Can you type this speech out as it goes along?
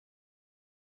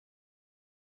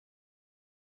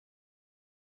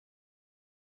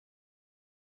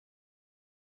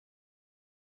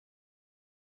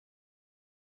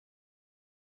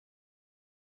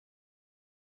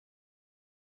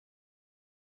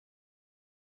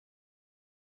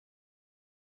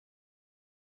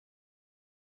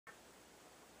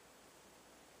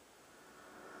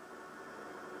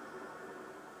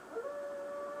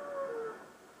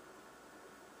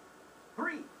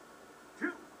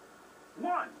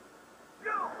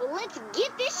let's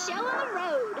get this show on the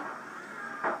road.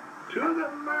 To the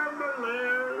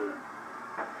Marmalade.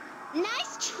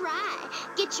 Nice try.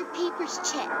 Get your papers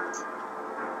checked.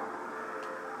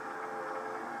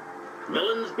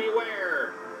 Villains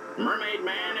beware. Mermaid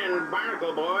Man and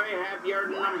Barnacle Boy have your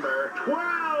number.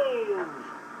 12.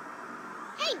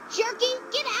 Hey, Jerky,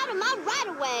 get out of my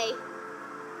right-of-way.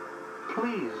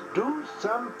 Please do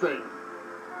something.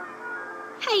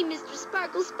 Hey, Mr.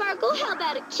 Sparkle Sparkle, how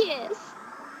about a kiss?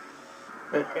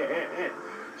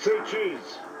 Say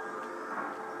cheese.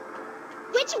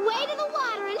 Which way to the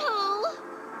watering hole?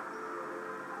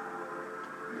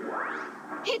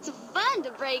 It's fun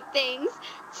to break things,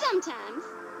 sometimes.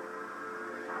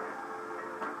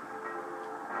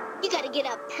 You gotta get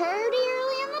up pretty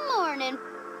early in the morning.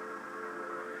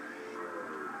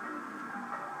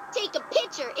 Take a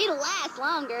picture, it'll last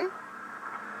longer.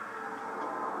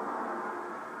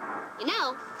 You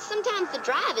know, sometimes the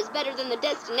drive is better than the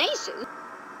destination.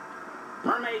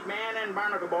 Mermaid Man and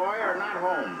Barnacle Boy are not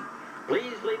home.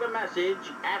 Please leave a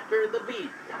message after the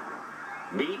beep.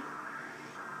 Beep.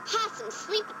 Possums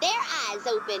sleep with their eyes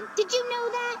open. Did you know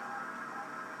that?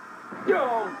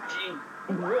 Oh, gee,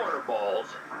 water balls.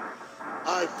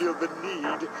 I feel the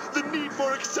need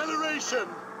for acceleration.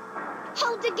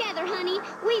 Hold together, honey.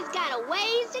 We've got a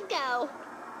ways to go.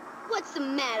 What's the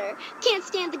matter? Can't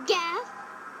stand the gas?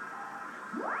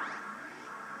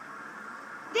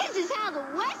 This is how the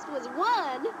West was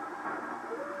won.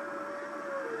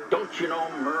 Don't you know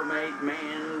Mermaid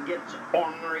Man gets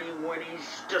ornery when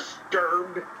he's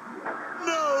disturbed?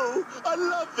 No, I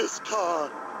love this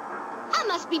car. I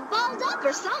must be balled up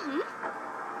or something.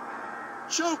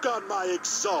 Choke on my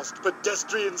exhaust,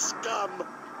 pedestrian scum.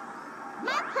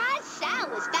 My prize Sal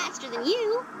was faster than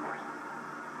you.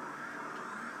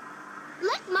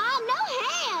 Look, Mom, no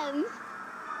hands.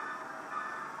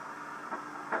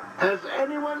 Has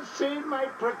anyone seen my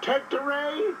protector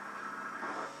ray?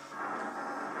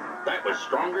 That was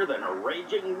stronger than a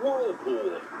raging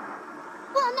whirlpool.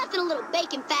 Well, nothing a little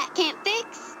bacon fat can't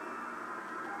fix.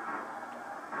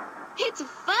 It's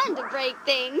fun to break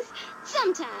things,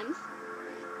 sometimes.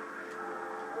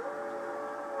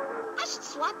 I should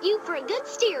swap you for a good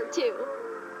steer, too.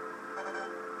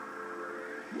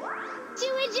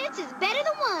 2 idiots is better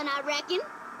than one, I reckon.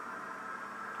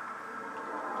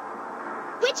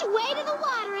 Which way to the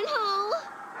watering hole?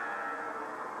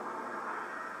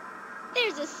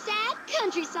 There's a sad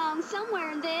country song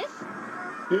somewhere in this.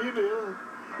 Evil,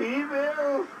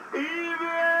 evil,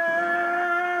 evil!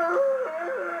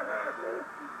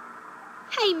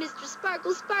 Hey, Mr.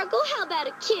 Sparkle Sparkle, how about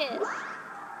a kiss?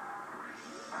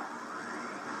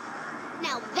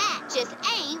 Now that just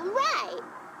ain't right.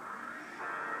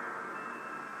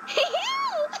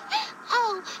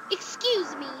 Oh,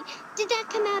 excuse me. Did that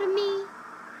come out of me?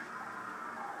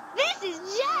 This is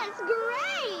just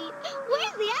great.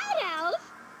 Where's the outhouse?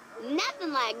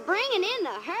 Nothing like bringing in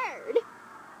the herd.